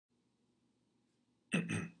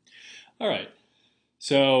All right,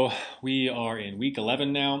 so we are in week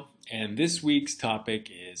 11 now, and this week's topic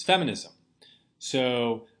is feminism.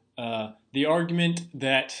 The argument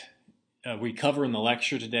that we cover in the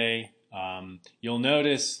lecture today, you'll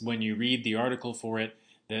notice when you read the article for it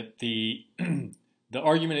that the the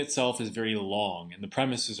argument itself is very long, and the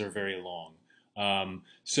premises are very long.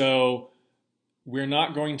 So we're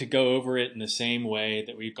not going to go over it in the same way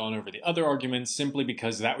that we've gone over the other arguments, simply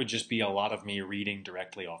because that would just be a lot of me reading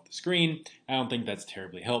directly off the screen. I don't think that's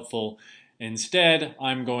terribly helpful. Instead,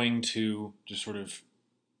 I'm going to just sort of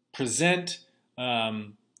present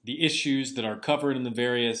the issues that are covered in the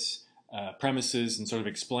various premises and sort of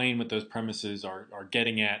explain what those premises are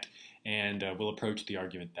getting at, and we'll approach the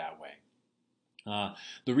argument that way.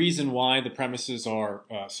 The reason why the premises are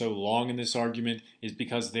so long in this argument is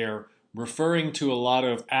because they're referring to a lot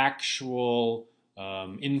of actual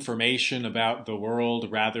information about the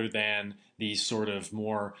world rather than these sort of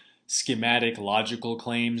more schematic logical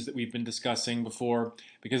claims that we've been discussing before,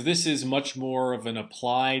 because this is much more of an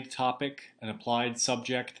applied topic, an applied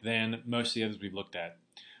subject than most of the others we've looked at.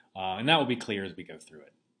 And that will be clear as we go through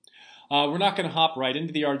it. We're not going to hop right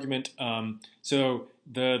into the argument. So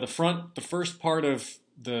the first part of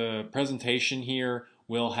the presentation here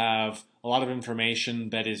will have a lot of information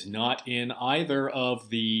that is not in either of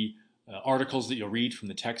the articles that you'll read from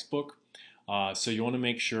the textbook. So you want to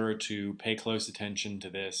make sure to pay close attention to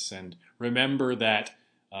this and remember that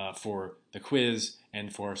for the quiz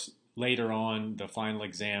and for later on the final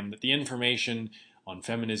exam, that the information on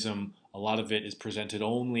feminism, a lot of it is presented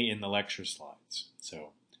only in the lecture slides. So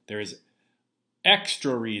there is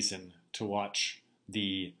extra reason to watch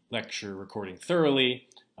the lecture recording thoroughly.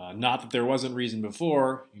 Not that there wasn't reason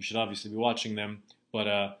before. You should obviously be watching them, but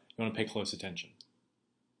you want to pay close attention.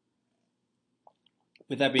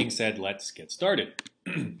 With that being said, let's get started.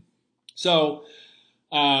 So,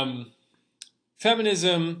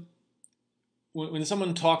 feminism, when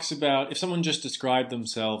someone talks about, if someone just described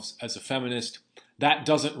themselves as a feminist, that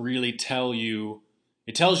doesn't really tell you,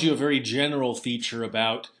 it tells you a very general feature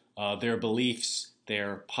about their beliefs,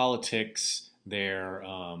 their politics, their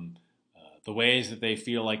the ways that they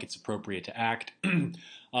feel like it's appropriate to act,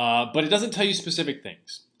 but it doesn't tell you specific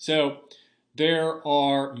things. So there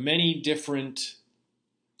are many different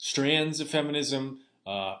strands of feminism.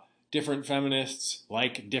 Different feminists,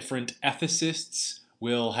 like different ethicists,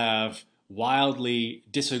 will have wildly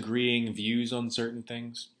disagreeing views on certain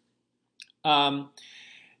things. And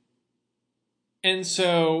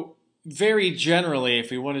so very generally, if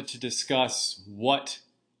we wanted to discuss what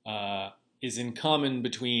is in common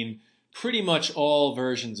between pretty much all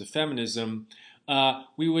versions of feminism,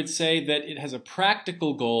 we would say that it has a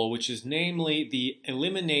practical goal, which is namely the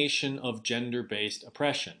elimination of gender-based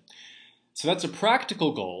oppression. So that's a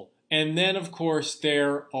practical goal. And then, of course,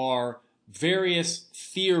 there are various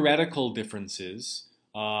theoretical differences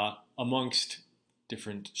amongst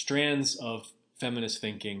different strands of feminist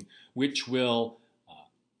thinking, which will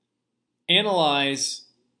analyze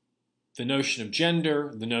the notion of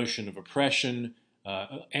gender, the notion of oppression,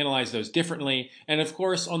 analyze those differently, and of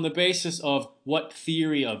course on the basis of what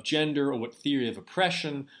theory of gender or what theory of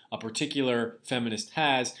oppression a particular feminist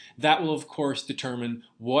has, that will of course determine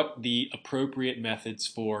what the appropriate methods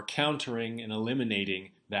for countering and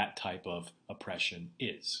eliminating that type of oppression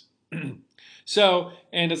is. So,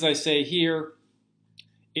 and as I say here,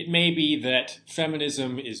 it may be that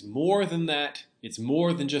feminism is more than that. It's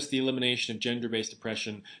more than just the elimination of gender-based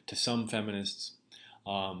oppression to some feminists.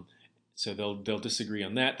 So they'll disagree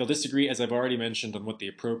on that. They'll disagree, as I've already mentioned, on what the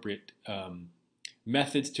appropriate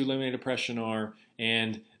methods to eliminate oppression are,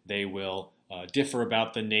 and they will differ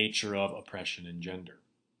about the nature of oppression and gender.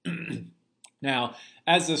 Now,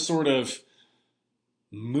 as a sort of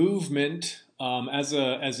movement, as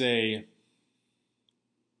a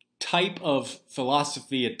type of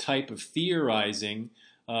philosophy, a type of theorizing,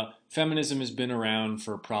 feminism has been around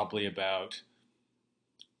for probably about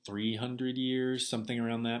 300 years, something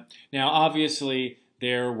around that. Now, obviously,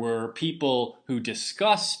 there were people who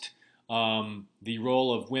discussed the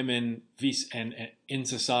role of women in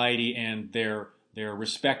society and their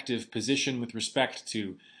respective position with respect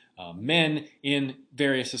to men in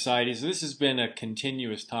various societies. So this has been a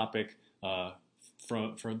continuous topic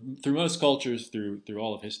through most cultures, through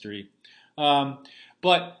all of history.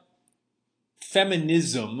 But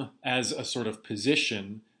feminism as a sort of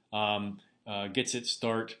position gets its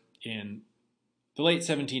start in the late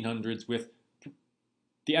 1700s with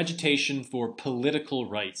the agitation for political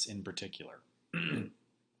rights in particular.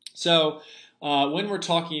 So when we're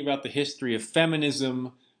talking about the history of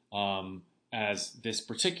feminism, as this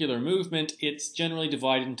particular movement, it's generally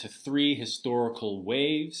divided into three historical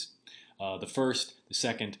waves, the first, the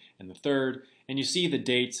second, and the third. And you see the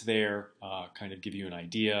dates there kind of give you an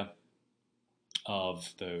idea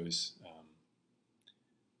of those,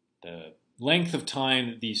 the length of time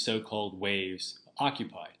that these so-called waves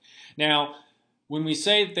occupied. Now, when we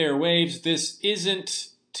say that they're waves, this isn't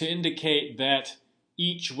to indicate that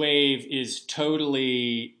each wave is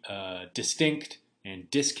totally distinct and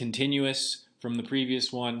discontinuous from the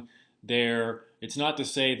previous one. It's not to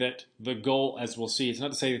say that the goal, as we'll see, it's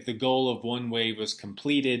not to say that the goal of one wave was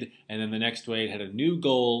completed and then the next wave had a new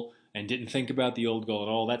goal and didn't think about the old goal at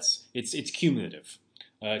all. It's cumulative.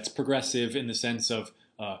 It's progressive in the sense of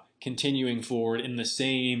continuing forward in the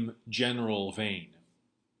same general vein.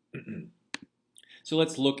 So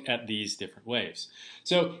let's look at these different waves.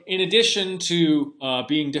 So in addition to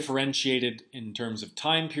being differentiated in terms of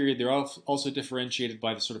time period, they're also differentiated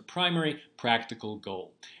by the sort of primary practical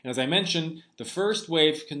goal. And as I mentioned, the first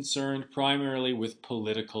wave concerned primarily with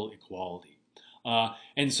political equality.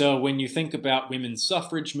 And so when you think about women's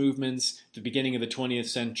suffrage movements, the beginning of the 20th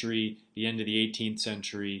century, the end of the 18th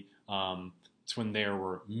century, it's when there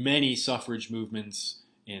were many suffrage movements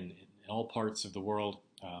in all parts of the world.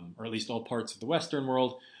 Or at least all parts of the Western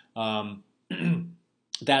world,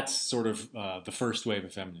 that's sort of the first wave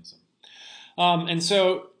of feminism. And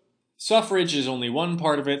so suffrage is only one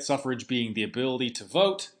part of it, suffrage being the ability to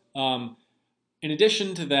vote. In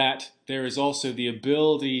addition to that, there is also the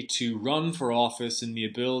ability to run for office and the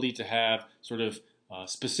ability to have sort of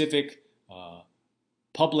specific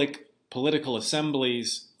public political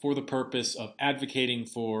assemblies for the purpose of advocating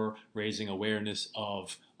for raising awareness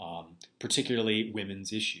of particularly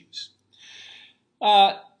women's issues.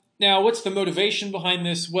 Now, what's the motivation behind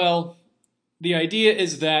this? Well, the idea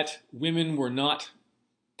is that women were not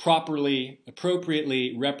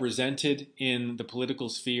appropriately represented in the political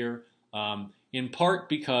sphere, in part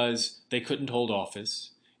because they couldn't hold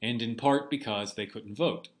office, and in part because they couldn't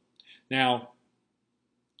vote. Now,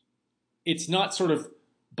 it's not sort of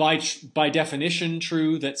by definition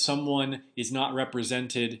true that someone is not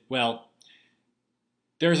represented. Well,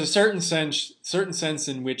 there's a certain sense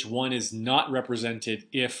in which one is not represented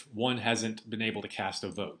if one hasn't been able to cast a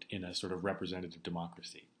vote in a sort of representative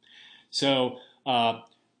democracy. So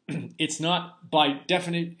it's not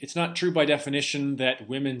true by definition that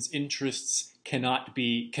women's interests can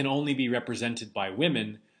only be represented by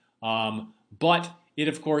women, but it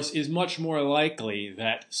of course is much more likely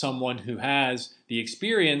that someone who has the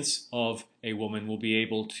experience of a woman will be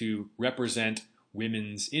able to represent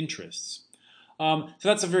women's interests. So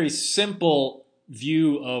that's a very simple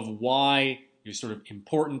view of why it's sort of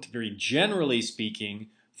important, very generally speaking,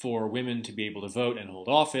 for women to be able to vote and hold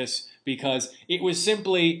office, because it was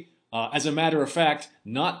simply, as a matter of fact,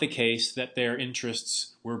 not the case that their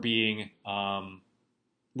interests were being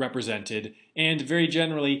represented. And very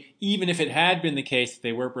generally, even if it had been the case that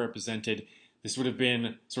they were represented, this would have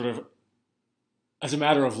been sort of as a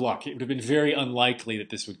matter of luck. It would have been very unlikely that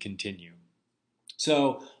this would continue.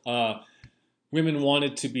 So women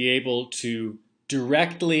wanted to be able to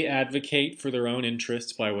directly advocate for their own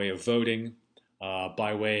interests by way of voting,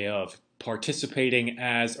 by way of participating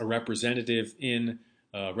as a representative in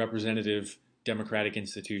representative democratic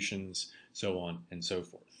institutions, so on and so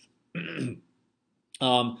forth.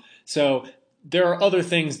 So there are other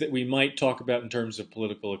things that we might talk about in terms of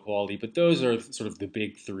political equality, but those are sort of the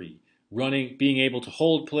big three. Being able to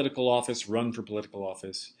hold political office, run for political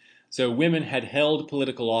office. So women had held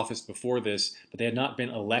political office before this, but they had not been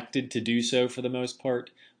elected to do so for the most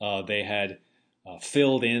part. They had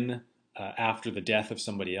filled in after the death of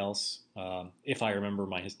somebody else, if I remember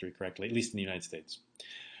my history correctly, at least in the United States.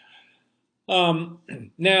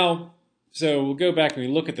 Now, so we'll go back and we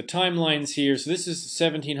look at the timelines here. So this is the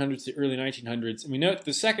 1700s to early 1900s. And we note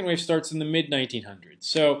the second wave starts in the mid-1900s.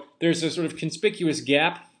 So there's a sort of conspicuous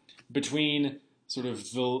gap between sort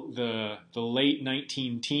of the late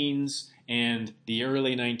 19-teens and the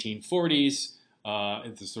early 1940s,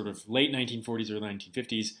 the sort of late 1940s, early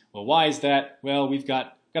 1950s. Well, why is that? Well, we've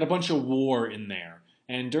got a bunch of war in there.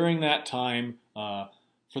 And during that time, for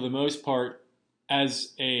the most part,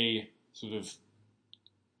 as a sort of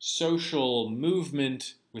social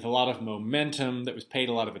movement with a lot of momentum that was paid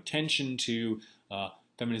a lot of attention to,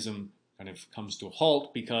 feminism kind of comes to a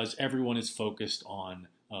halt because everyone is focused on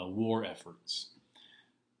war efforts.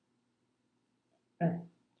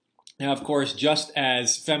 Now, of course, just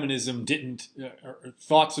as feminism or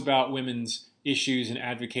thoughts about women's issues and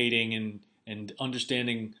advocating and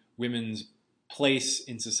understanding women's place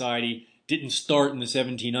in society didn't start in the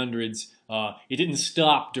 1700s, It didn't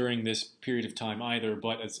stop during this period of time either,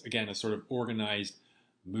 but as, again, a sort of organized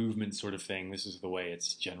movement sort of thing. This is the way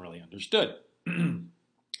it's generally understood.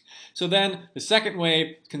 So then the second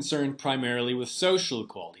wave concerned primarily with social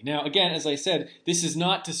equality. Now, again, as I said, this is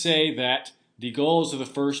not to say that the goals of the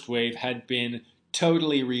first wave had been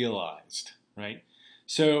totally realized, right?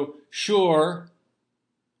 So, sure,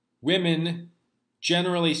 women,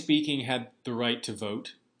 generally speaking, had the right to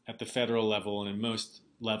vote at the federal level and in most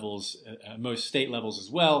levels, most state levels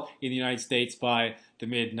as well in the United States by the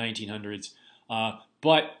mid-1900s.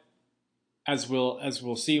 But as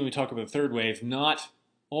we'll see when we talk about the third wave, not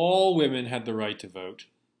all women had the right to vote,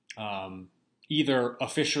 either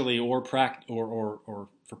officially or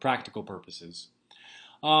for practical purposes.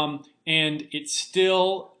 And it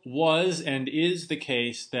still was and is the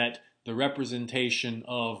case that the representation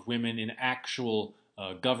of women in actual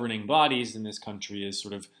governing bodies in this country is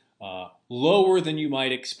sort of lower than you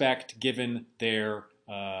might expect given their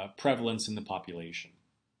prevalence in the population.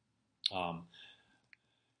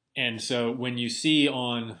 And so when you see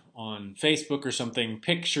on Facebook or something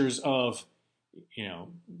pictures of,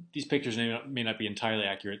 these pictures may not be entirely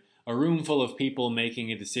accurate, a room full of people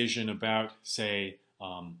making a decision about, say,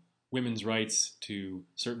 women's rights to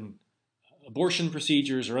certain abortion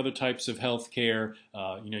procedures or other types of health care,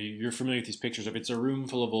 you're familiar with these pictures of it's a room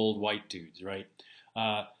full of old white dudes, right?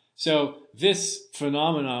 So this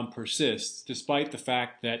phenomenon persists despite the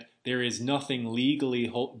fact that there is nothing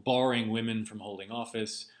legally barring women from holding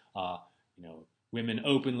office. Women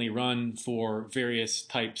openly run for various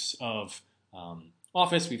types of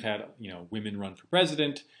office. We've had, women run for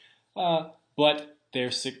president, but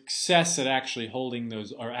their success at actually holding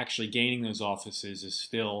those or actually gaining those offices is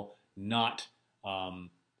still not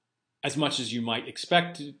as much as you might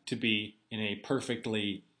expect it to be in a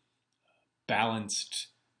perfectly balanced,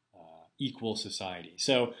 equal society.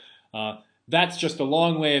 So that's just a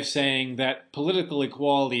long way of saying that political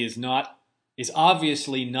equality is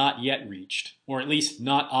obviously not yet reached, or at least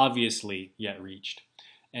not obviously yet reached.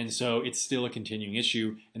 And so it's still a continuing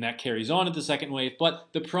issue, and that carries on at the second wave, but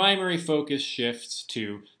the primary focus shifts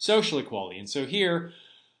to social equality. And so here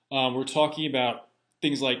we're talking about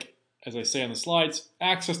things like, as I say on the slides,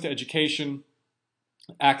 access to education,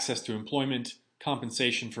 access to employment,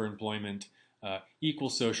 compensation for employment, equal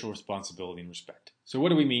social responsibility and respect. So what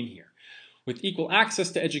do we mean here? With equal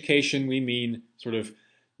access to education, we mean sort of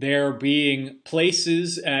there being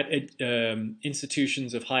places at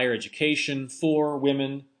institutions of higher education for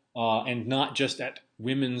women and not just at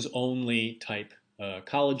women's only type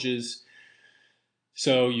colleges.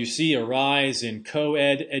 So you see a rise in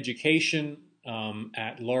co-ed education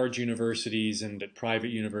at large universities and at private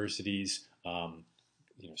universities,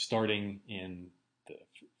 starting in the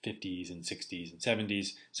 50s and 60s and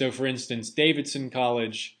 70s. So for instance, Davidson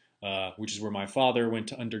College, which is where my father went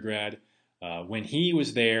to undergrad, when he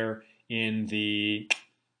was there in the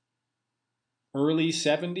early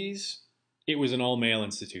 70s, it was an all-male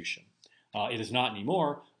institution. It is not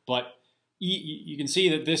anymore, but you can see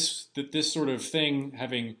that this sort of thing,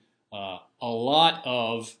 having a lot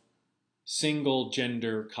of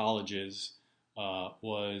single-gender colleges,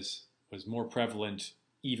 was more prevalent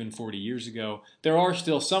even 40 years ago. There are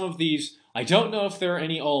still some of these. I don't know if there are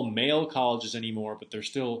any all-male colleges anymore, but there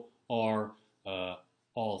still are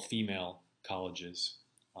all-female colleges,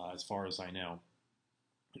 as far as I know.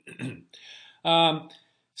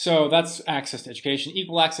 So that's access to education,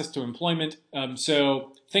 equal access to employment.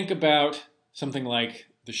 So think about something like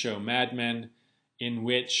the show Mad Men, in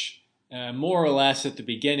which more or less at the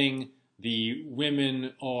beginning, the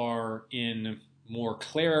women are in more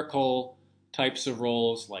clerical types of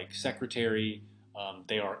roles like secretary.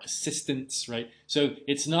 They are assistants, right? So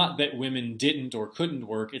it's not that women didn't or couldn't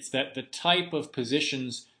work. It's that the type of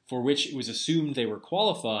positions for which it was assumed they were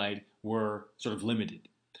qualified were sort of limited.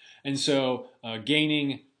 And so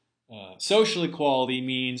gaining social equality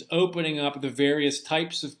means opening up the various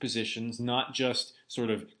types of positions, not just sort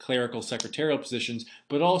of clerical secretarial positions,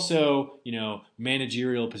 but also,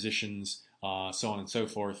 managerial positions, so on and so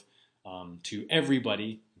forth, to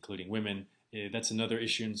everybody, including women. That's another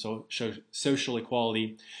issue in social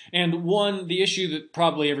equality. And the issue that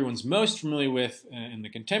probably everyone's most familiar with in the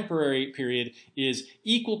contemporary period is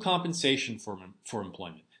equal compensation for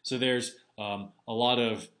employment. So there's a lot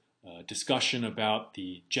of discussion about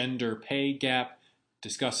the gender pay gap,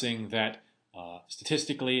 discussing that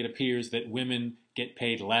statistically it appears that women get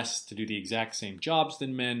paid less to do the exact same jobs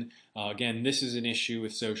than men. Again, this is an issue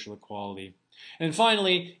with social equality. And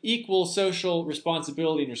finally, equal social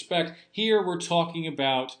responsibility and respect. Here we're talking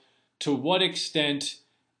about to what extent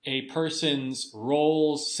a person's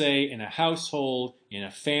roles, say, in a household, in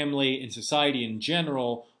a family, in society in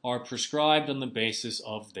general, are prescribed on the basis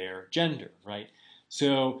of their gender, right?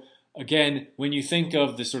 So, again, when you think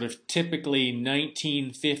of the sort of typically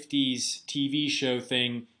 1950s TV show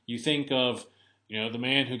thing, you think of, the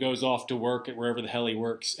man who goes off to work at wherever the hell he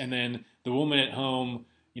works, and then the woman at home,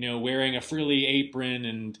 wearing a frilly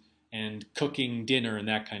apron and cooking dinner and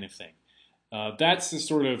that kind of thing. That's the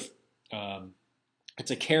sort of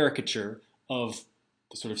it's a caricature of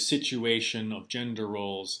the sort of situation of gender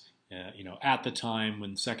roles, at the time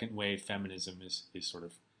when second wave feminism is sort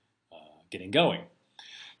of getting going.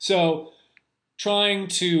 So, trying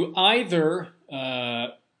to either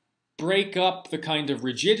break up the kind of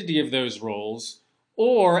rigidity of those roles,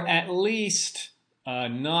 or at least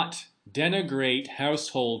not denigrate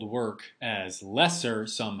household work as lesser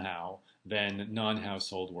somehow than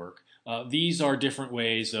non-household work. These are different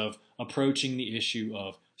ways of approaching the issue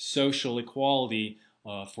of social equality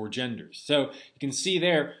for genders. So you can see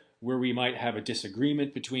there where we might have a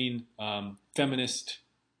disagreement between feminist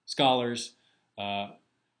scholars.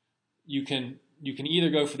 You can either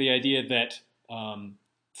go for the idea that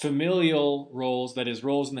familial roles, that is,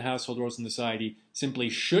 roles in the household, roles in society, simply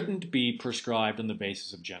shouldn't be prescribed on the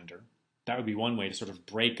basis of gender. That would be one way to sort of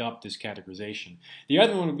break up this categorization. The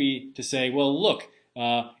other one would be to say, well, look,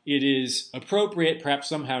 it is appropriate, perhaps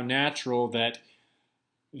somehow natural, that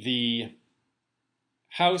the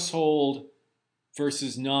household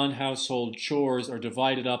versus non-household chores are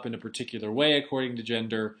divided up in a particular way according to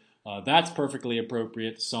gender. That's perfectly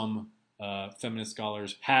appropriate, some feminist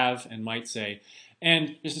scholars have and might say.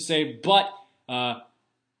 And just to say, but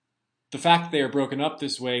the fact that they are broken up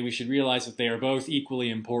this way, we should realize that they are both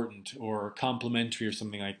equally important or complementary or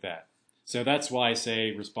something like that. So that's why I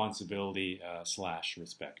say responsibility /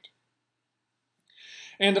 respect.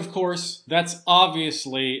 And of course, that's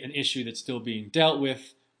obviously an issue that's still being dealt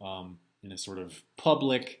with in a sort of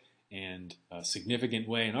public and significant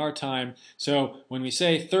way in our time. So when we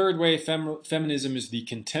say third wave feminism is the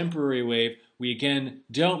contemporary wave, we again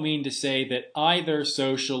don't mean to say that either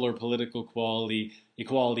social or political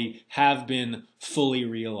equality have been fully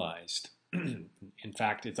realized. In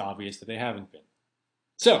fact, it's obvious that they haven't been.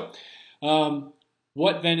 So,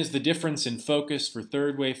 what then is the difference in focus for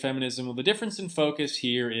third wave feminism? Well, the difference in focus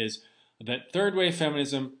here is that third wave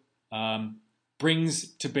feminism brings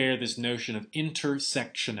to bear this notion of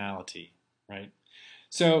intersectionality, right?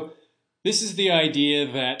 So this is the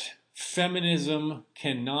idea that feminism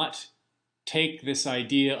cannot take this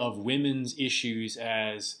idea of women's issues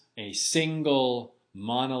as a single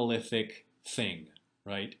monolithic thing,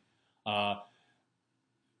 right?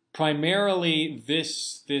 Primarily,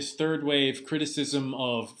 this third wave criticism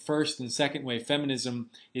of first and second wave feminism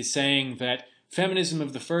is saying that feminism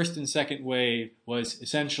of the first and second wave was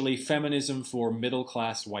essentially feminism for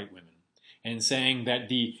middle-class white women, and saying that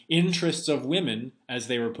the interests of women, as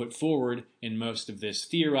they were put forward in most of this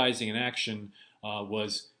theorizing and action,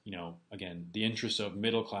 was, again, the interests of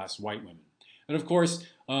middle-class white women. And of course,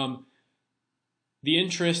 the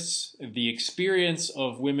interests, the experience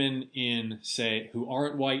of women in, say, who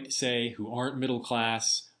aren't white, say, who aren't middle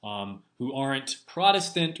class, who aren't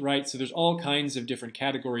Protestant, right? So there's all kinds of different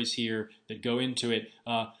categories here that go into it.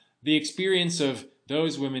 The experience of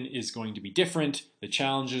those women is going to be different. The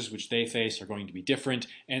challenges which they face are going to be different.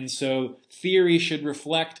 And so theory should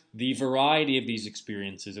reflect the variety of these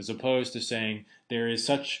experiences, as opposed to saying there is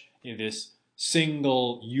such this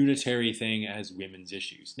single unitary thing as women's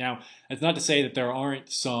issues. Now, that's not to say that there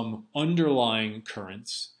aren't some underlying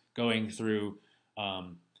currents going through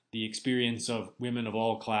the experience of women of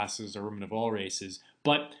all classes or women of all races,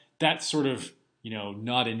 but that's sort of,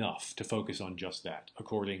 not enough to focus on just that,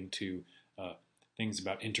 according to things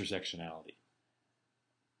about intersectionality.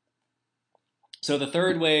 So the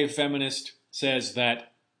third wave feminist says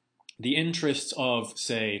that the interests of,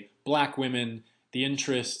 say, black women, the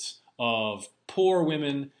interests of poor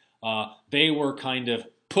women, they were kind of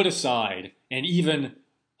put aside and even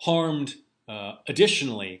harmed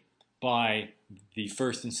additionally by the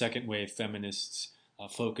first and second wave feminists'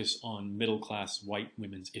 focus on middle-class white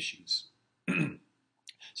women's issues.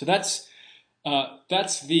 So that's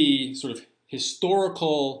the sort of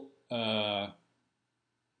historical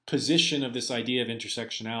position of this idea of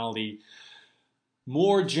intersectionality.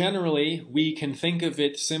 More generally, we can think of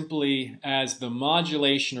it simply as the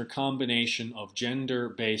modulation or combination of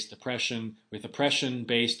gender-based oppression with oppression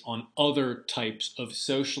based on other types of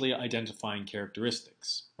socially identifying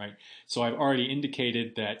characteristics, right? So I've already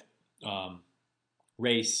indicated that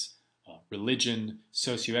race, religion,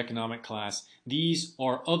 socioeconomic class, these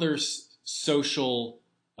are other social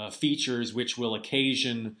features which will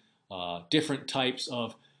occasion different types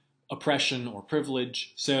of oppression or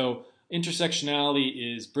privilege. So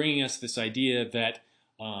intersectionality is bringing us this idea that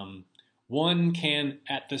one can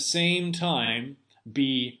at the same time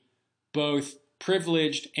be both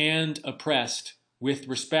privileged and oppressed with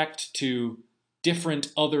respect to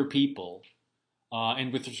different other people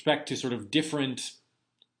and with respect to sort of different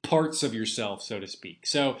parts of yourself, so to speak.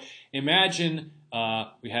 So imagine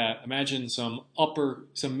imagine some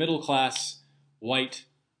middle class white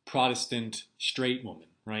Protestant straight woman,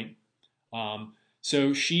 right?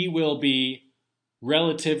 So she will be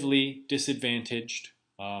relatively disadvantaged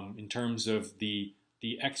in terms of the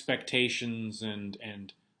expectations and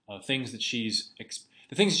things that she's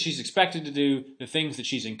expected to do, the things that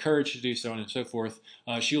she's encouraged to do, so on and so forth.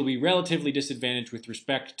 She will be relatively disadvantaged with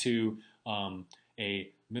respect to a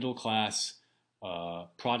middle class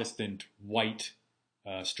Protestant white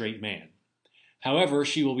straight man. However,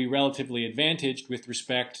 she will be relatively advantaged with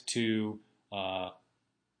respect to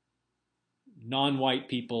non-white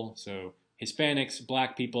people, so Hispanics,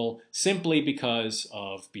 black people, simply because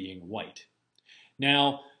of being white.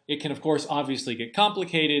 Now, it can, of course, obviously get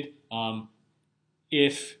complicated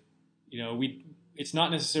if, it's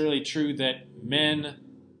not necessarily true that men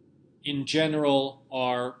in general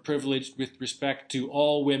are privileged with respect to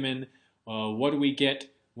all women. What do we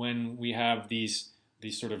get when we have these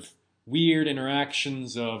sort of weird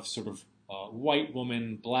interactions of sort of white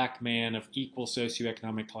woman, black man of equal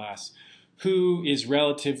socioeconomic class? Who is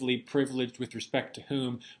relatively privileged with respect to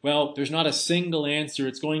whom? Well, there's not a single answer.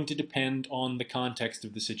 It's going to depend on the context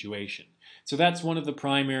of the situation. So that's one of the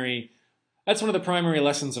primary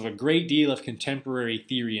lessons of a great deal of contemporary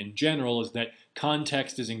theory in general, is that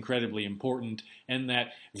context is incredibly important, and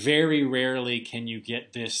that very rarely can you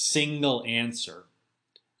get this single answer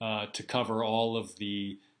to cover all of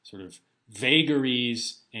the sort of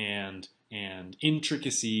vagaries and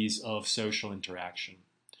intricacies of social interaction.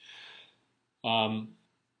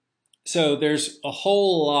 So there's a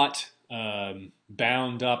whole lot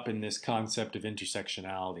bound up in this concept of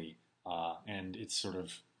intersectionality, and it's sort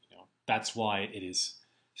of, that's why it is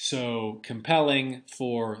so compelling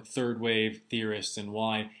for third wave theorists and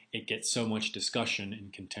why it gets so much discussion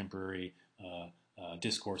in contemporary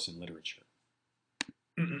discourse and literature.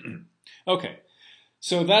 Okay,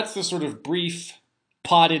 so that's the sort of brief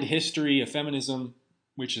potted history of feminism,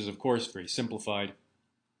 which is of course very simplified.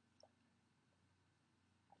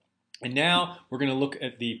 And now we're going to look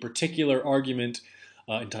at the particular argument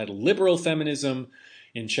entitled Liberal Feminism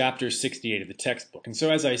in chapter 68 of the textbook. And so,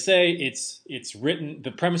 as I say, it's written,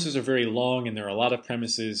 the premises are very long and there are a lot of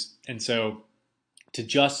premises, and so to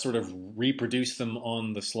just sort of reproduce them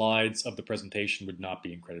on the slides of the presentation would not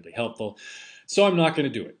be incredibly helpful. So I'm not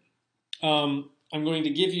going to do it. I'm going to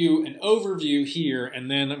give you an overview here, and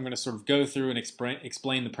then I'm going to sort of go through and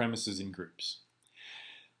explain the premises in groups.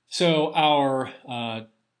 So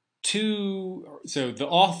so the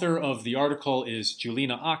author of the article is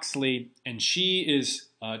Julina Oxley, and she is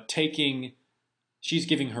she's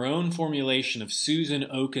giving her own formulation of Susan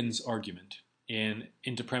Oken's argument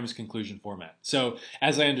into premise conclusion format. So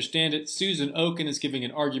as I understand it, Susan Oken is giving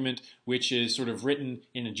an argument which is sort of written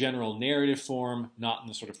in a general narrative form, not in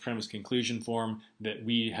the sort of premise conclusion form that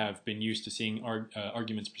we have been used to seeing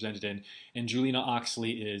arguments presented in. And Julina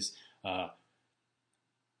Oxley is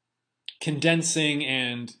condensing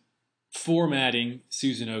and formatting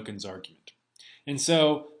Susan Oken's argument. And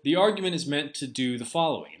so the argument is meant to do the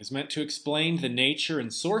following. It is meant to explain the nature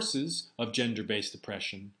and sources of gender-based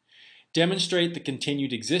oppression, demonstrate the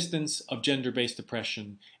continued existence of gender-based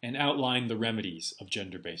oppression, and outline the remedies of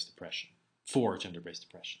gender-based oppression, for gender-based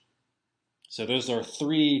oppression. So those are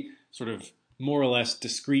three sort of more or less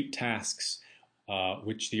discrete tasks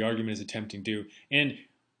which the argument is attempting to do. And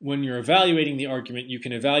when you're evaluating the argument, you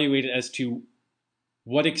can evaluate it as to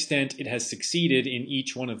what extent it has succeeded in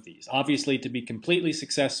each one of these. Obviously, to be completely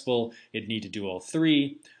successful, it'd need to do all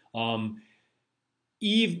three. But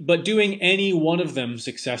doing any one of them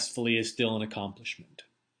successfully is still an accomplishment.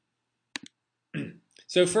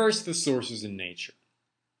 So first, the sources in nature.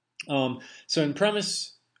 So in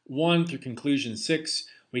premise 1 through conclusion 6,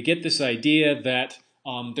 we get this idea that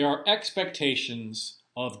there are expectations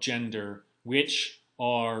of gender which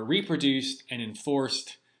are reproduced and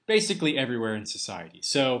enforced basically everywhere in society.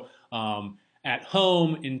 So at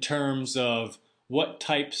home, in terms of what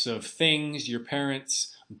types of things your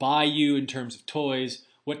parents buy you in terms of toys,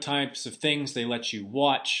 what types of things they let you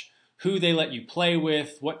watch, who they let you play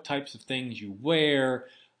with, what types of things you wear,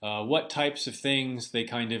 what types of things they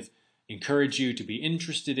kind of encourage you to be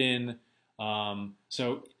interested in.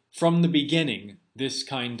 So from the beginning, these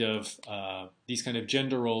kind of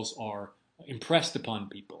gender roles are impressed upon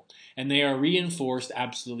people, and they are reinforced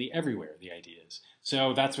absolutely everywhere. The ideas.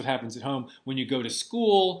 So that's what happens at home. When you go to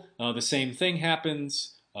school, the same thing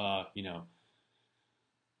happens.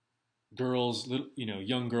 Girls,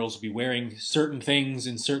 young girls will be wearing certain things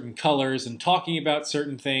in certain colors and talking about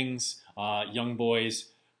certain things. Young boys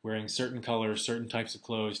wearing certain colors, certain types of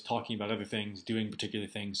clothes, talking about other things, doing particular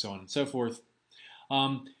things, so on and so forth.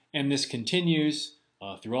 And this continues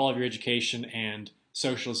through all of your education and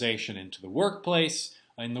socialization into the workplace.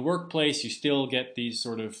 In the workplace, you still get these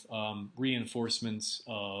sort of reinforcements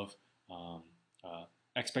of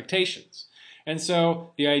expectations. And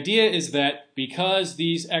so the idea is that because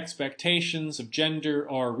these expectations of gender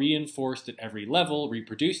are reinforced at every level,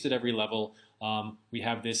 reproduced at every level, we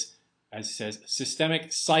have this, as it says,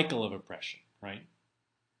 systemic cycle of oppression, right?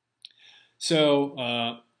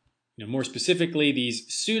 So, more specifically,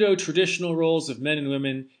 these pseudo-traditional roles of men and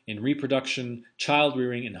women in reproduction, child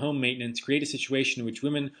rearing, and home maintenance create a situation in which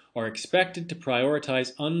women are expected to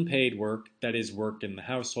prioritize unpaid work, that is, work in the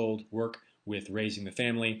household, work with raising the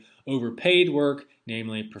family, over paid work,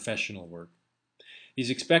 namely professional work. These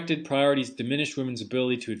expected priorities diminish women's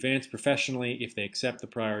ability to advance professionally if they accept the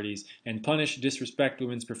priorities, and disrespect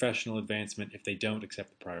women's professional advancement if they don't accept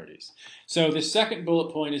the priorities. So the second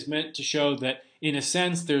bullet point is meant to show that, in a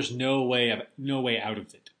sense, there's no way out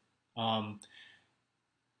of it.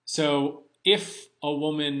 So if a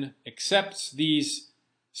woman accepts these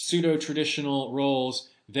pseudo-traditional roles,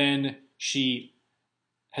 then she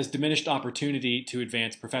has diminished opportunity to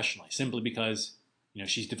advance professionally, simply because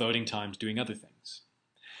she's devoting time to doing other things.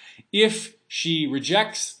 If she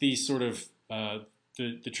rejects these sort of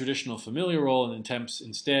the traditional familial role and attempts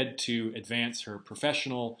instead to advance her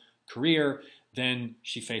professional career, then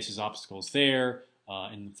she faces obstacles there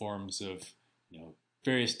in the forms of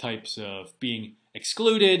various types of being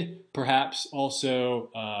excluded, perhaps also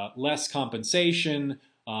less compensation,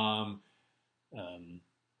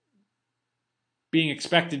 being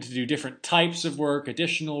expected to do different types of work,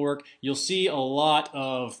 additional work. You'll see a lot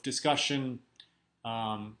of discussion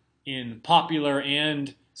in popular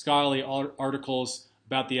and scholarly articles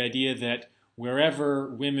about the idea that wherever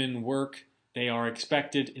women work, they are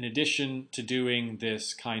expected, in addition to doing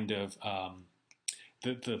this kind of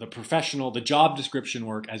the professional, the job description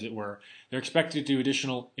work, as it were, they're expected to do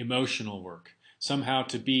additional emotional work, somehow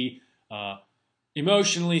to be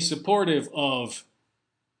emotionally supportive of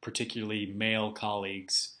particularly male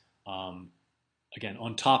colleagues, again,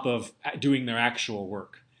 on top of doing their actual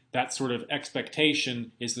work. That sort of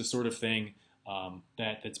expectation is the sort of thing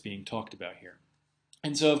that's being talked about here.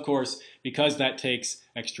 And so, of course, because that takes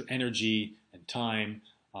extra energy and time,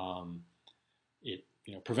 it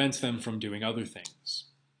prevents them from doing other things.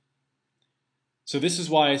 So this is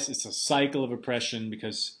why it's a cycle of oppression,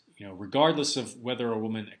 because regardless of whether a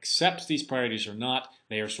woman accepts these priorities or not,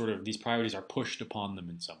 these priorities are pushed upon them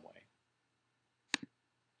in some way.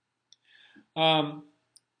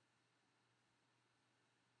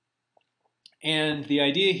 And the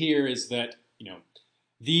idea here is that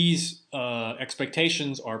these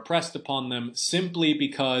expectations are pressed upon them simply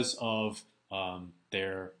because of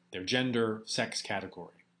their gender, sex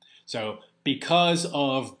category. So because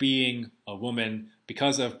of being a woman,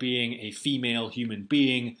 because of being a female human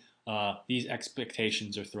being, these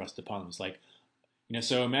expectations are thrust upon them. It's like,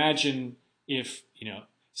 so imagine if,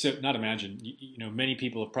 so not imagine, many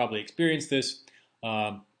people have probably experienced this.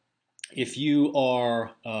 If you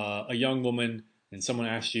are a young woman and someone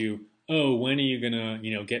asks you, oh, when are you going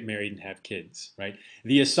to, get married and have kids, right?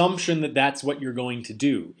 The assumption that that's what you're going to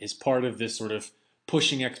do is part of this sort of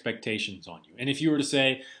pushing expectations on you. And if you were to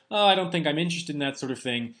say, oh, I don't think I'm interested in that sort of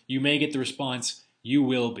thing, you may get the response, you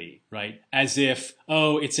will be, right? As if,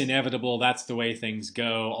 oh, it's inevitable, that's the way things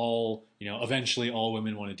go, eventually all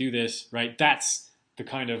women want to do this, right? That's the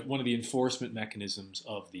kind of one of the enforcement mechanisms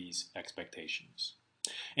of these expectations.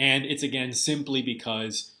 And it's, again, simply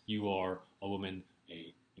because you are a woman,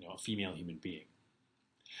 a female human being.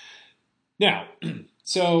 Now,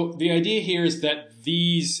 so the idea here is that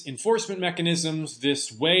these enforcement mechanisms,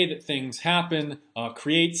 this way that things happen,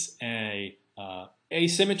 creates a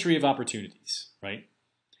asymmetry of opportunities, right?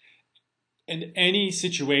 And any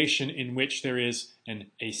situation in which there is an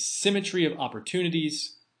asymmetry of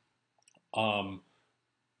opportunities on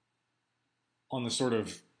the sort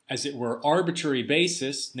of, as it were, arbitrary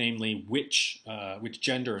basis, namely which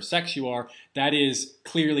gender or sex you are, that is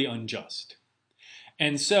clearly unjust.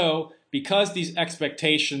 And so, because these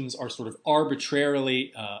expectations are sort of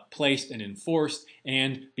arbitrarily placed and enforced,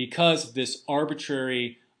 and because this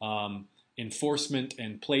arbitrary enforcement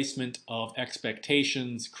and placement of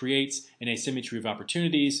expectations creates an asymmetry of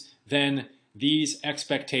opportunities, then these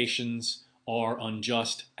expectations are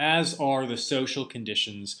unjust, as are the social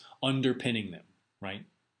conditions underpinning them, right?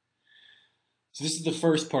 So this is the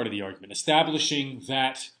first part of the argument, establishing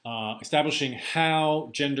how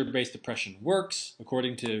gender-based oppression works,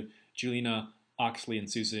 according to Juliana Oxley and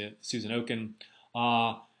Susan Oken,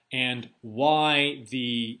 and why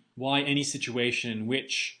any situation in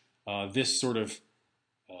which this sort of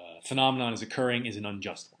phenomenon is occurring is an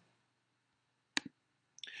unjust one.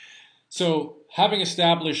 So, having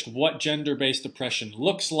established what gender-based oppression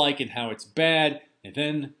looks like and how it's bad, I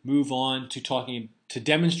then move on to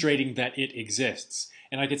demonstrating that it exists.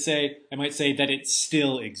 And I might say that it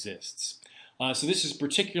still exists. So this is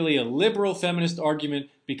particularly a liberal feminist argument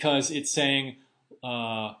because it's saying,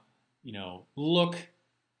 look,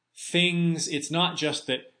 it's not just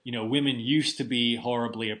that, women used to be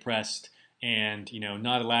horribly oppressed and,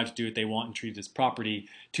 not allowed to do what they want and treated as property.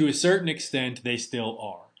 To a certain extent, they still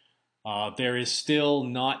are. There is still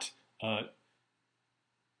not...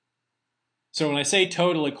 So when I say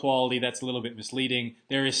total equality, that's a little bit misleading.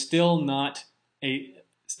 There is still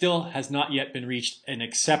has not yet been reached an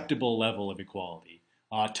acceptable level of equality.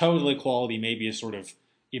 Total equality may be a sort of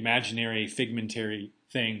imaginary, figmentary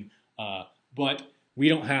thing, but we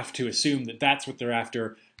don't have to assume that that's what they're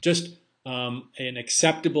after. Just an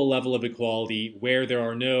acceptable level of equality where there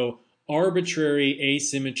are no arbitrary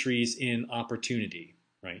asymmetries in opportunity,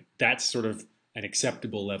 right? That's sort of an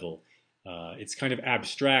acceptable level. It's kind of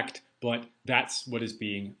abstract, but that's what is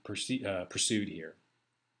being pursued here.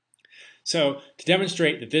 So to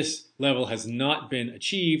demonstrate that this level has not been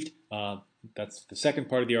achieved, that's the second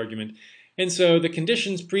part of the argument. And so the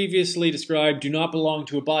conditions previously described do not belong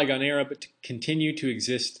to a bygone era, but continue to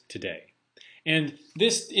exist today. And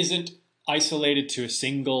this isn't isolated to a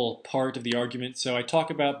single part of the argument. So I talk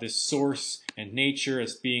about this source and nature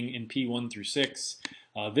as being in P1 through 6.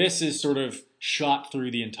 This is sort of shot through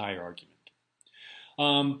the entire argument.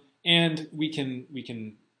 And we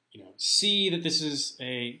can see that this is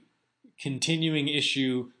a continuing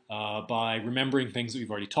issue by remembering things that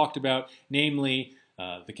we've already talked about, namely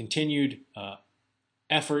the continued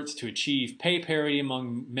efforts to achieve pay parity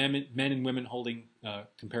among men and women holding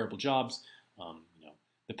comparable jobs.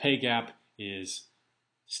 The pay gap is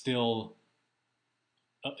still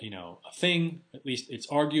a thing. At least it's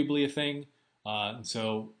arguably a thing. And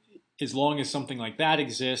so as long as something like that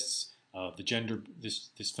exists,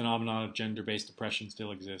 this phenomenon of gender-based oppression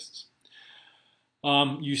still exists.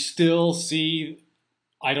 You still see,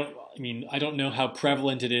 I don't know how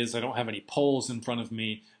prevalent it is. I don't have any polls in front of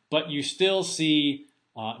me, but you still see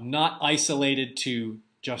not isolated to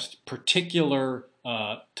just particular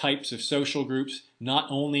types of social groups, not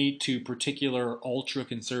only to particular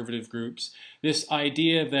ultra-conservative groups, this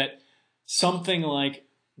idea that something like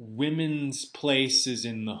women's place is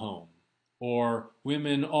in the home, or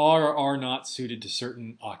women are or are not suited to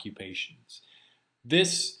certain occupations.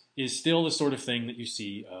 This is still the sort of thing that you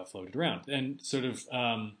see floated around. And sort of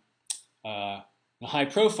in a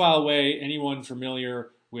high-profile way, anyone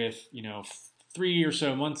familiar with, 3 or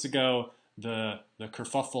so months ago, the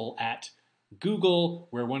kerfuffle at Google,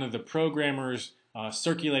 where one of the programmers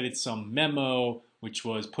circulated some memo which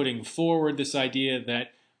was putting forward this idea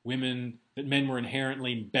that men were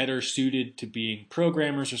inherently better suited to being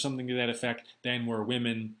programmers or something to that effect than were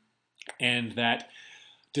women, and that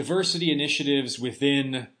diversity initiatives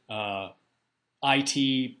within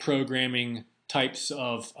IT programming types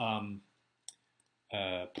of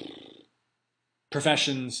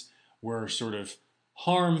professions were sort of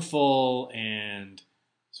harmful and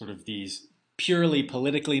sort of these purely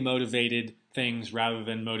politically motivated things rather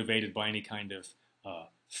than motivated by any kind of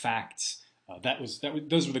facts.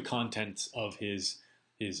 Those were the contents of his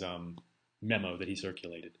memo that he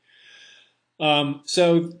circulated.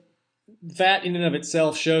 So that in and of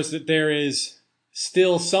itself shows that there is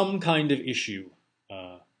still some kind of issue.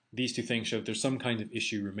 These two things show that there's some kind of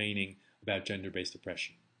issue remaining about gender-based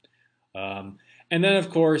oppression. And then, of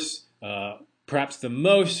course, perhaps the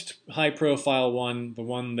most high-profile one, the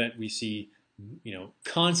one that we see,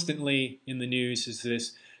 constantly in the news, is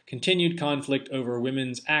this continued conflict over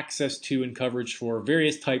women's access to and coverage for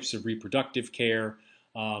various types of reproductive care.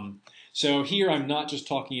 So here I'm not just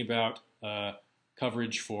talking about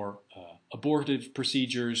coverage for abortive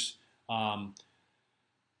procedures.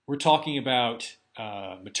 We're talking about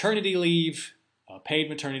maternity leave, paid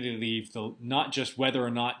maternity leave, not just whether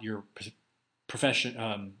or not your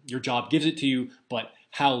profession, your job gives it to you, but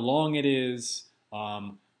how long it is,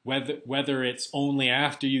 whether it's only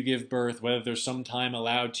after you give birth, whether there's some time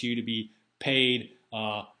allowed to you to be paid,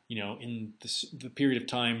 in the period of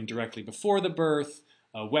time directly before the birth,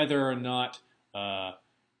 whether or not,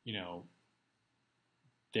 you know,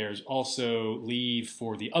 there's also leave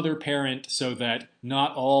for the other parent, so that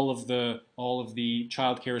not all of the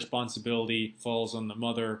child care responsibility falls on the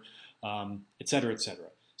mother, et cetera, et cetera.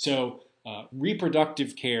 So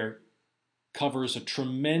reproductive care covers a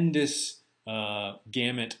tremendous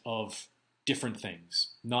gamut of different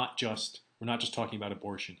things. We're not just talking about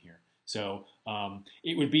abortion here. So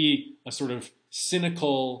it would be a sort of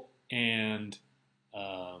cynical and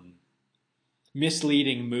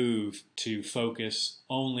misleading move to focus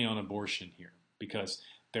only on abortion here, because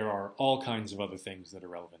there are all kinds of other things that are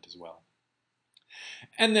relevant as well.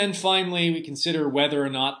 And then finally, we consider whether or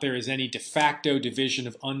not there is any de facto division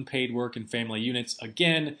of unpaid work in family units.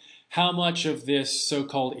 Again, how much of this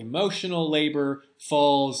so-called emotional labor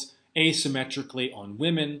falls asymmetrically on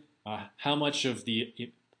women? How much of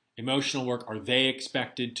the emotional work are they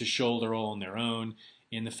expected to shoulder all on their own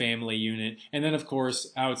in the family unit? And then, of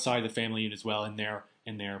course, outside the family unit as well, in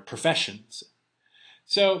their professions.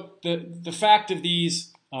 So the fact of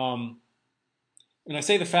these, when I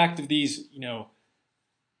say the fact of these,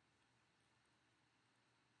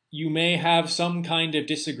 you may have some kind of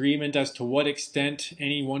disagreement as to what extent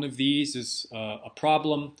any one of these is a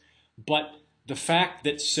problem, but the fact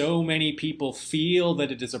that so many people feel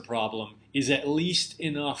that it is a problem is at least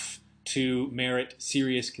enough to merit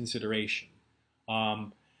serious consideration.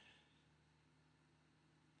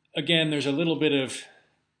 Again, there's a little bit of,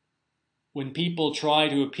 when people try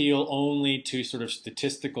to appeal only to sort of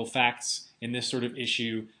statistical facts in this sort of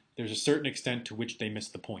issue, there's a certain extent to which they miss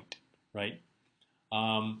the point, right?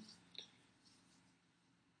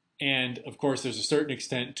 And of course, there's a certain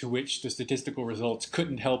extent to which the statistical results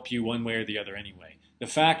couldn't help you one way or the other anyway. The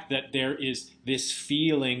fact that there is this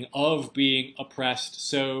feeling of being oppressed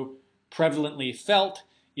so prevalently felt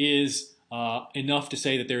is enough to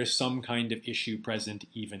say that there is some kind of issue present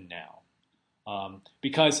even now.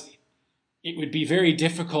 Because it would be very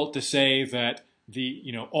difficult to say that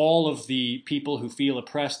all of the people who feel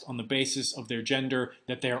oppressed on the basis of their gender,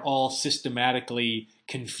 that they're all systematically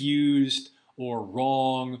confused or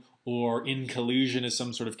wrong or in collusion as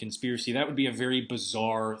some sort of conspiracy. That would be a very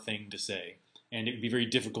bizarre thing to say, and it would be very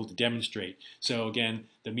difficult to demonstrate. So again,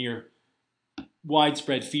 the mere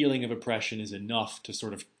widespread feeling of oppression is enough to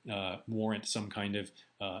sort of warrant some kind of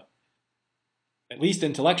at least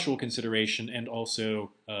intellectual consideration and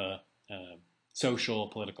also social,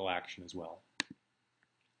 political action as well.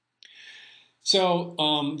 So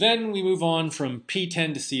then we move on from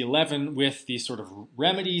P10 to C11 with the sort of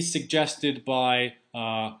remedies suggested by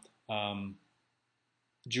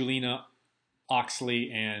Julina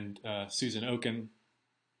Oxley and Susan Oken.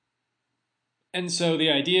 And so the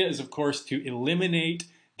idea is, of course, to eliminate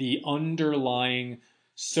the underlying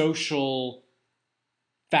social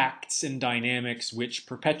facts and dynamics which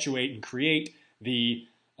perpetuate and create the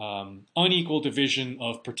unequal division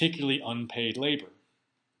of particularly unpaid labor.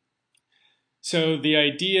 So the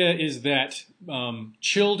idea is that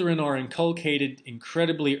children are inculcated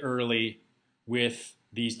incredibly early with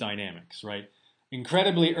these dynamics, right?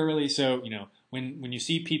 Incredibly early. So, when you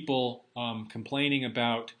see people complaining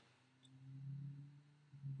about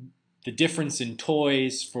the difference in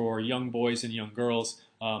toys for young boys and young girls,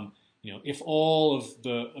 if all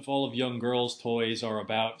of young girls' toys are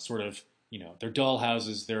about sort of, they're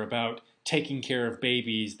dollhouses, they're about taking care of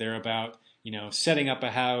babies, they're about setting up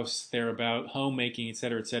a house, they're about homemaking, et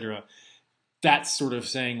cetera, that's sort of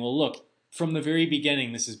saying, well, look, from the very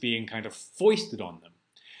beginning, this is being kind of foisted on them.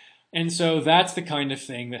 And so that's the kind of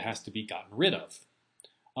thing that has to be gotten rid of.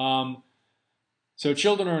 So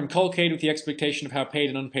children are inculcated with the expectation of how paid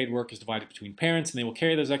and unpaid work is divided between parents, and they will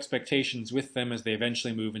carry those expectations with them as they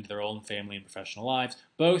eventually move into their own family and professional lives,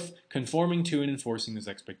 both conforming to and enforcing those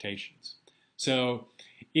expectations. So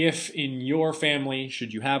if in your family,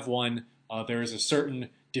 should you have one, there is a certain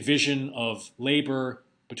division of labor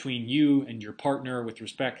between you and your partner with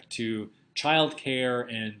respect to childcare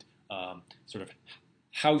and sort of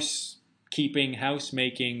housekeeping,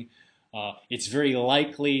 housemaking, it's very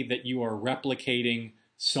likely that you are replicating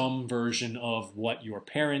some version of what your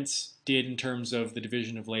parents did in terms of the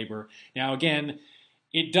division of labor. Now, again,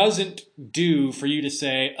 it doesn't do for you to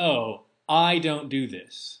say, oh, I don't do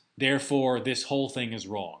this, therefore this whole thing is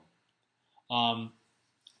wrong.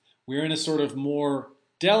 We're in a sort of more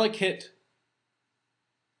delicate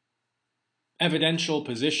evidential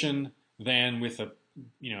position than with a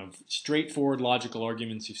straightforward logical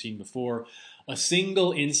arguments you've seen before. A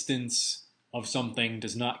single instance of something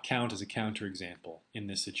does not count as a counterexample in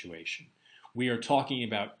this situation. We are talking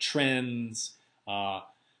about trends,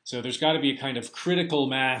 So there's got to be a kind of critical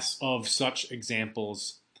mass of such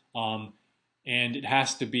examples, and it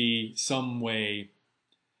has to be some way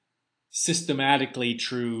systematically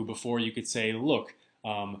true before you could say, look,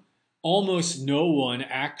 almost no one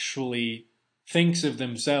actually thinks of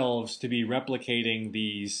themselves to be replicating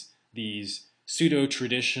these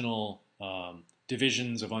pseudo-traditional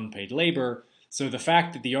divisions of unpaid labor. So the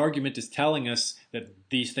fact that the argument is telling us that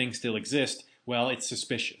these things still exist, well, it's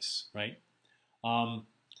suspicious, right?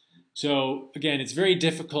 So again, it's very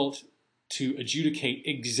difficult to adjudicate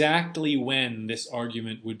exactly when this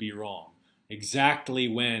argument would be wrong, exactly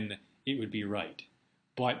when it would be right.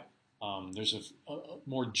 But there's a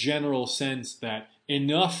more general sense that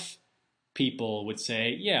enough people would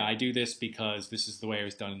say, yeah, I do this because this is the way it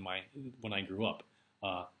was done when I grew up,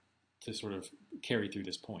 to sort of carry through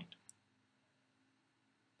this point.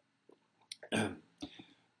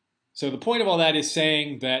 So the point of all that is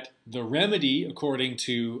saying that the remedy, according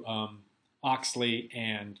to Oxley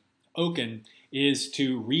and Okun, is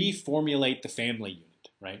to reformulate the family unit,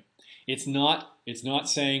 right? It's not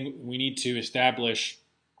saying we need to establish,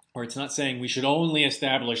 or it's not saying we should only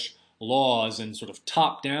establish laws and sort of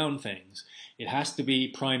top-down things. It has to be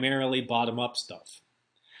primarily bottom-up stuff.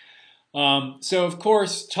 So, of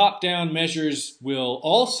course, top-down measures will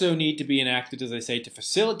also need to be enacted, as I say, to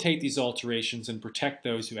facilitate these alterations and protect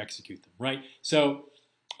those who execute them, right? So,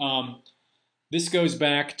 this goes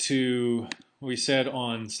back to what we said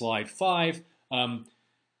on slide 5.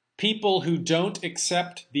 People who don't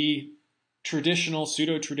accept the traditional,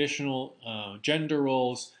 pseudo-traditional gender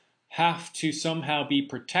roles have to somehow be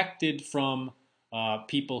protected from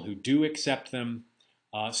people who do accept them,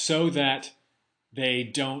 so that they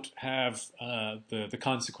don't have the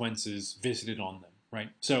consequences visited on them, right?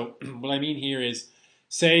 So what I mean here is,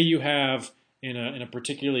 say you have in a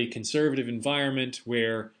particularly conservative environment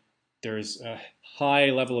where there's a high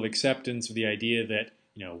level of acceptance of the idea that,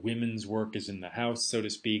 you know, women's work is in the house, so to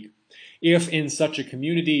speak. If in such a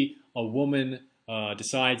community a woman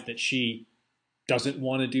decides that she doesn't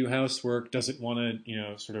want to do housework, doesn't want to, you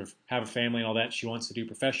know, sort of have a family and all that, she wants to do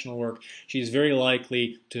professional work, she's very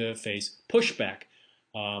likely to face pushback.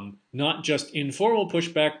 Not just informal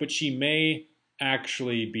pushback, but she may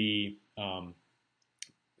actually be, you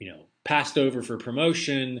know, passed over for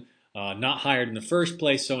promotion, not hired in the first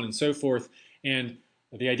place, so on and so forth. And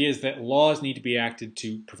the idea is that laws need to be acted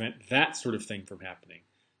to prevent that sort of thing from happening,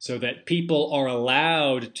 so that people are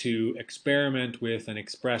allowed to experiment with and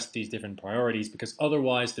express these different priorities, because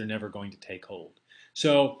otherwise they're never going to take hold.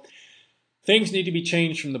 So things need to be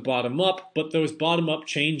changed from the bottom up, but those bottom up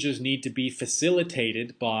changes need to be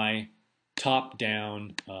facilitated by top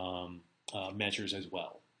down measures as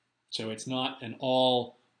well. So it's not an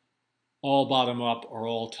all bottom up or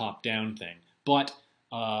all top down thing, but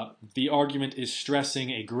the argument is stressing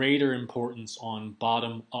a greater importance on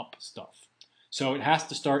bottom up stuff. So it has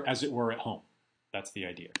to start, as it were, at home. That's the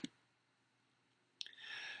idea.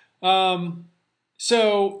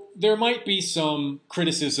 So there might be some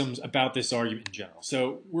criticisms about this argument in general.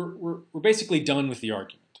 So we're basically done with the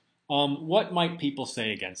argument. What might people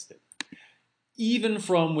say against it? Even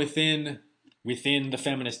from within the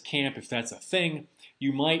feminist camp, if that's a thing,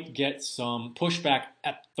 you might get some pushback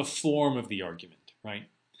at the form of the argument, right?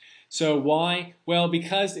 So why? Well,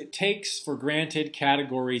 because it takes for granted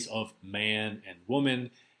categories of man and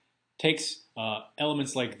woman, takes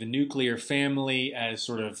elements like the nuclear family as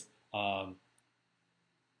sort of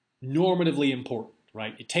normatively important,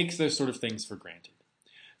 right? It takes those sort of things for granted.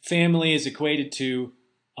 Family is equated to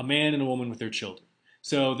a man and a woman with their children.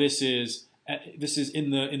 So this is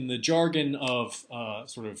in the jargon of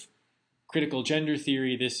sort of critical gender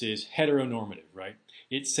theory, this is heteronormative, right?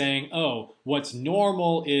 It's saying, oh, what's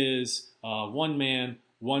normal is one man,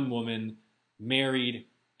 one woman, married,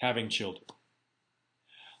 having children.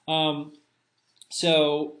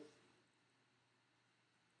 So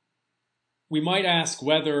we might ask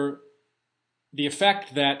whether the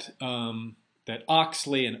effect that that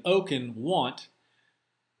Oxley and Okun want,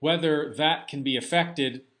 whether that can be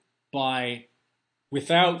affected by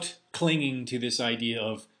without clinging to this idea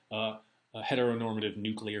of a heteronormative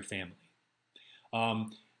nuclear family.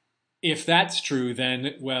 If that's true,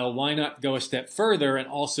 then, well, why not go a step further and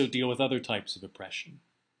also deal with other types of oppression?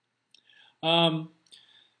 And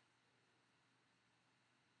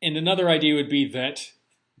another idea would be that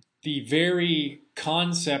the very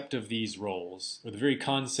concept of these roles, or the very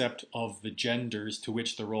concept of the genders to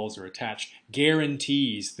which the roles are attached,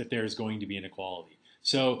 guarantees that there's going to be inequality.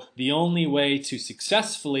 So the only way to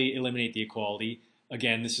successfully eliminate the equality,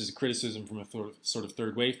 again, this is a criticism from a sort of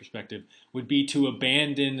third wave perspective, would be to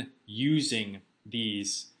abandon using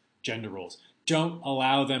these gender roles, don't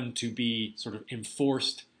allow them to be sort of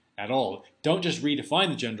enforced at all. Don't just redefine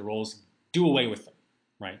the gender roles, do away with them,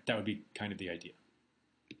 right? That would be kind of the idea.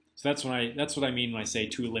 So that's what I mean when I say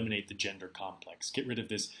to eliminate the gender complex. Get rid of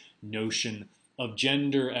this notion of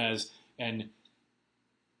gender as an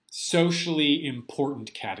socially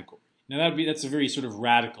important category. Now that's a very sort of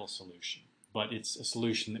radical solution, but it's a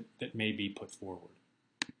solution that may be put forward.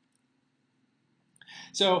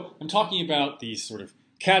 So I'm talking about these sort of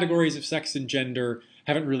categories of sex and gender.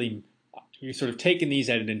 Haven't really sort of taken these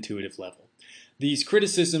at an intuitive level. These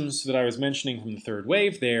criticisms that I was mentioning from the third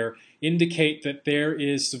wave there indicate that there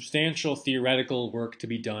is substantial theoretical work to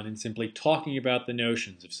be done in simply talking about the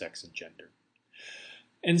notions of sex and gender.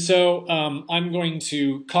 And so I'm going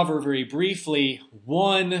to cover very briefly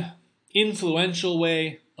one influential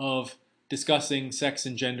way of discussing sex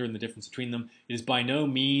and gender and the difference between them. It is by no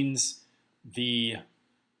means an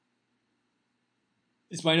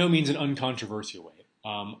uncontroversial way.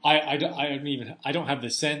 I don't have the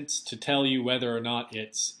sense to tell you whether or not I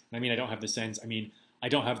don't have the sense, I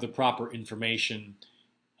don't have the proper information.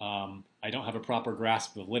 I don't have a proper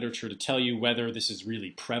grasp of literature to tell you whether this is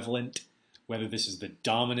really prevalent, whether this is the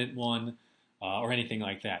dominant one, or anything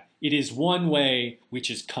like that. It is one way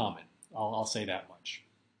which is common. I'll say that much.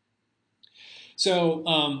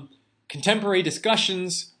 So contemporary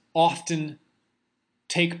discussions often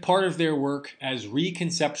take part of their work as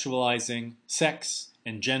reconceptualizing sex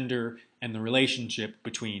and gender and the relationship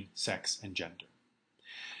between sex and gender.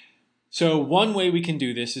 So one way we can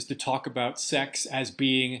do this is to talk about sex as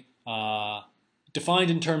being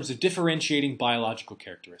defined in terms of differentiating biological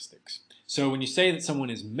characteristics. So when you say that someone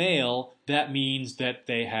is male, that means that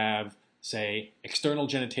they have, say, external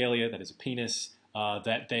genitalia, that is a penis,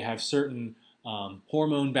 that they have certain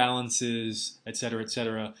hormone balances, etc.,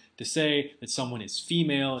 etc. To say that someone is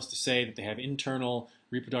female is to say that they have internal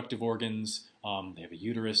reproductive organs, they have a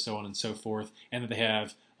uterus, so on and so forth, and that they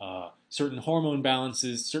have certain hormone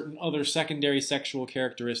balances, certain other secondary sexual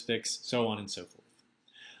characteristics, so on and so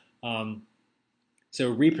forth. So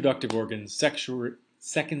reproductive organs,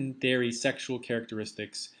 secondary sexual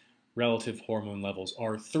characteristics, relative hormone levels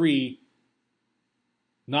are three,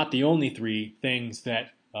 not the only three, things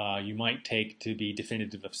that you might take to be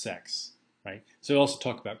definitive of sex, right? So we also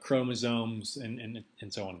talk about chromosomes and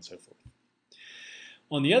so on and so forth.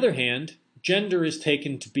 On the other hand, gender is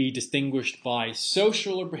taken to be distinguished by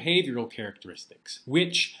social or behavioral characteristics,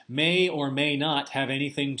 which may or may not have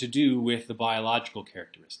anything to do with the biological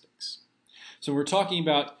characteristics. So we're talking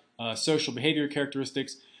about social behavior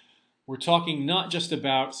characteristics. We're talking not just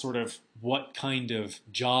about sort of what kind of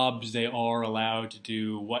jobs they are allowed to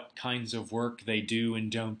do, what kinds of work they do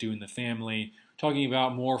and don't do in the family. We're talking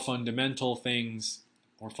about more fundamental things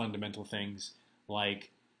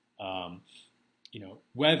like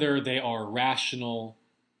whether they are rational,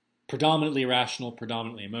 predominantly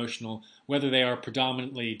emotional, whether they are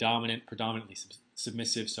predominantly dominant, predominantly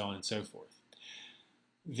submissive, so on and so forth.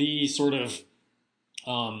 The sort of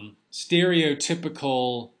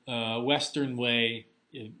stereotypical Western way,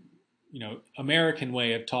 American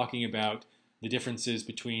way of talking about the differences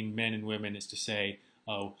between men and women is to say,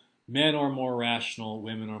 oh, men are more rational,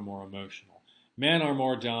 women are more emotional. Men are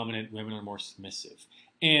more dominant, women are more submissive.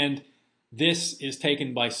 And this is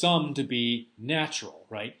taken by some to be natural,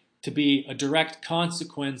 right? To be a direct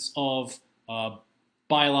consequence of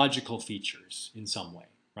biological features in some way,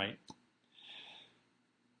 right?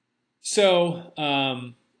 So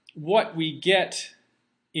what we get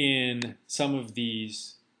in some of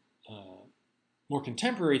these more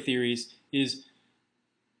contemporary theories is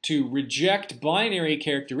to reject binary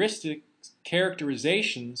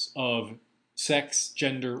characterizations of sex,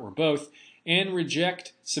 gender, or both, and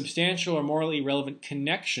reject substantial or morally relevant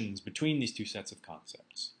connections between these two sets of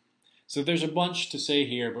concepts. So there's a bunch to say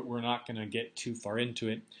here, but we're not going to get too far into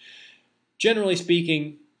it. Generally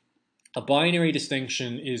speaking, a binary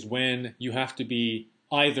distinction is when you have to be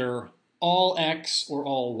either all X or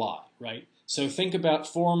all Y, right? So think about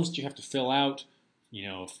forms that you have to fill out,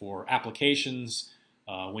 for applications.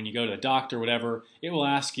 When you go to a doctor or whatever, it will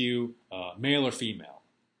ask you male or female,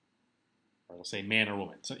 or it'll say man or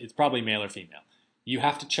woman. So it's probably male or female. You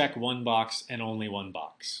have to check one box and only one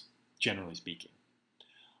box, generally speaking.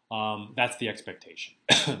 That's the expectation.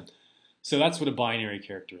 So that's what a binary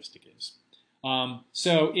characteristic is.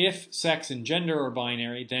 So if sex and gender are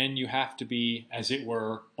binary, then you have to be, as it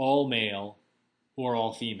were, all male or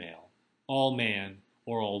all female, all man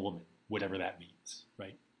or all woman, whatever that means,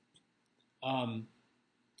 right?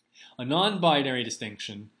 A non-binary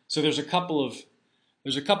distinction. So there's a couple of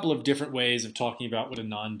different ways of talking about what a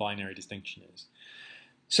non-binary distinction is.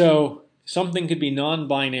 So something could be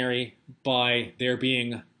non-binary by there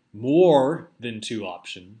being more than two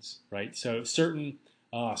options, right? So certain,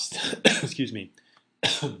 excuse me,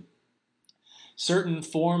 certain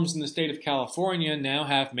forms in the state of California now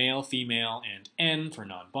have male, female, and N for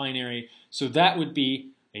non-binary. So that would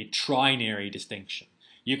be a trinary distinction.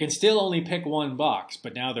 You can still only pick one box,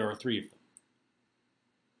 but now there are three of them.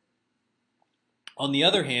 On the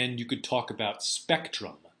other hand, you could talk about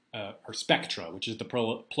spectrum, or spectra, which is the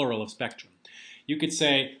plural of spectrum. You could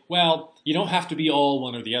say, well, you don't have to be all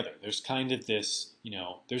one or the other. There's kind of this,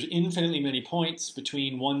 there's infinitely many points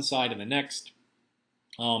between one side and the next.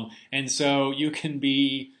 And so you can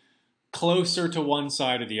be closer to one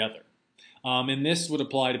side or the other. And this would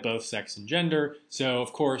apply to both sex and gender. So,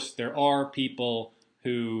 of course, there are people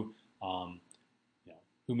who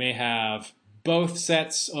may have both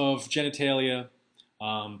sets of genitalia,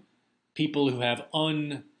 people who have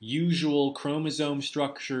unusual chromosome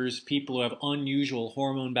structures, people who have unusual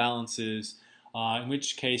hormone balances, in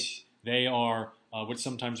which case they are what's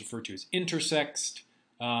sometimes referred to as intersexed.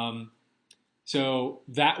 So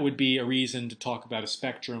that would be a reason to talk about a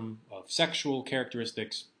spectrum of sexual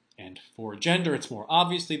characteristics. And for gender, it's more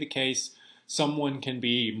obviously the case. Someone can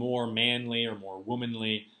be more manly or more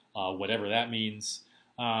womanly, whatever that means.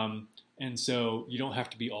 And so you don't have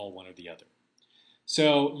to be all one or the other.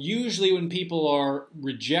 So usually when people are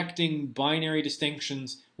rejecting binary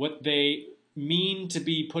distinctions, what they mean to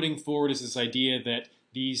be putting forward is this idea that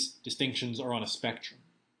these distinctions are on a spectrum.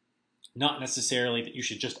 Not necessarily that you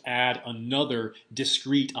should just add another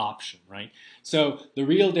discrete option, right? So the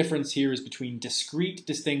real difference here is between discrete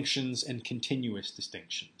distinctions and continuous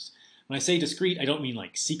distinctions. When I say discrete, I don't mean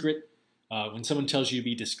like secret. When someone tells you to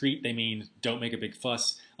be discrete, they mean don't make a big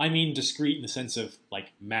fuss. I mean discrete in the sense of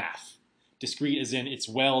like math. Discrete as in it's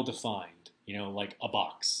well defined, like a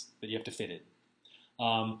box that you have to fit in.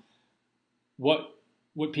 What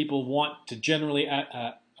people want to generally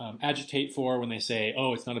agitate for when they say,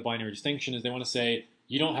 oh, it's not a binary distinction, is they want to say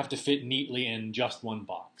you don't have to fit neatly in just one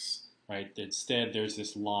box, right? Instead, there's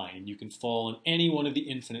this line. You can fall in any one of the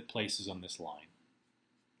infinite places on this line.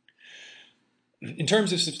 In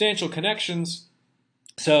terms of substantial connections,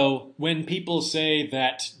 so when people say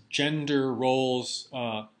that gender roles,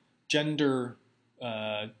 gender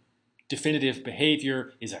definitive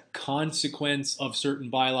behavior is a consequence of certain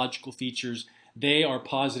biological features, they are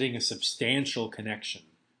positing a substantial connection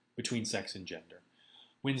between sex and gender.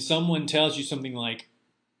 When someone tells you something like,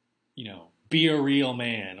 be a real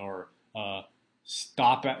man, or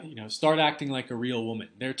start acting like a real woman,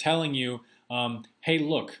 they're telling you, hey,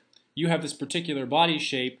 look, you have this particular body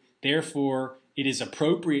shape, therefore it is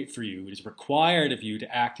appropriate for you, it is required of you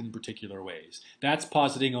to act in particular ways. That's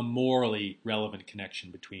positing a morally relevant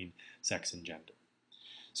connection between sex and gender.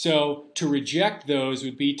 So to reject those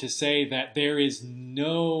would be to say that there is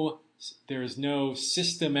no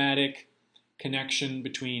systematic connection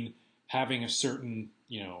between having a certain,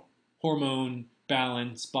 hormone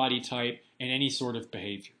balance, body type, and any sort of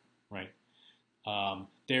behavior, right?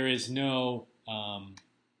 There is no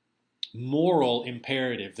moral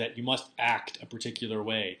imperative that you must act a particular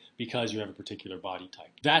way because you have a particular body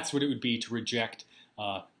type. That's what it would be to reject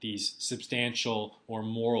these substantial or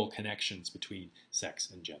moral connections between sex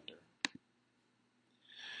and gender.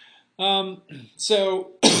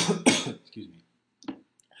 So, excuse me.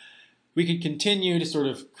 We could continue to sort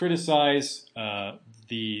of criticize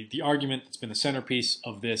the argument that's been the centerpiece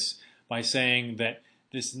of this by saying that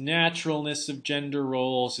this naturalness of gender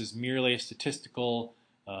roles is merely a statistical.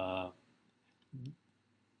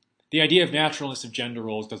 The idea of naturalness of gender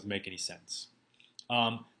roles doesn't make any sense.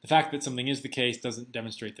 The fact that something is the case doesn't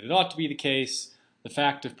demonstrate that it ought to be the case. The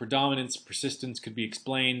fact of predominance, persistence could be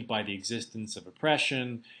explained by the existence of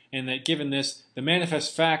oppression, and that given this, the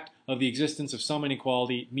manifest fact of the existence of some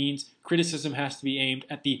inequality means criticism has to be aimed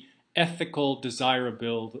at the ethical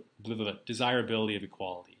desirability of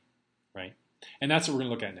equality, right? And that's what we're going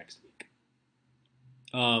to look at next week.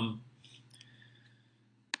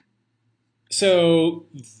 So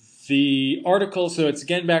the article, so it's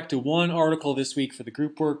again back to one article this week for the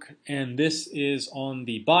group work, and this is on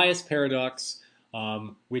the bias paradox,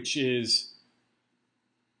 which is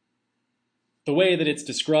the way that it's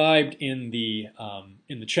described in the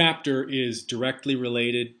chapter is directly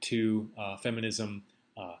related to feminism.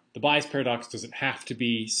 The bias paradox doesn't have to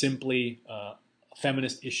be simply a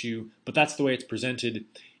feminist issue, but that's the way it's presented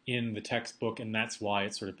in the textbook, and that's why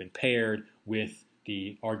it's sort of been paired with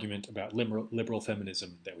the argument about liberal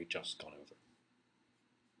feminism that we've just gone over.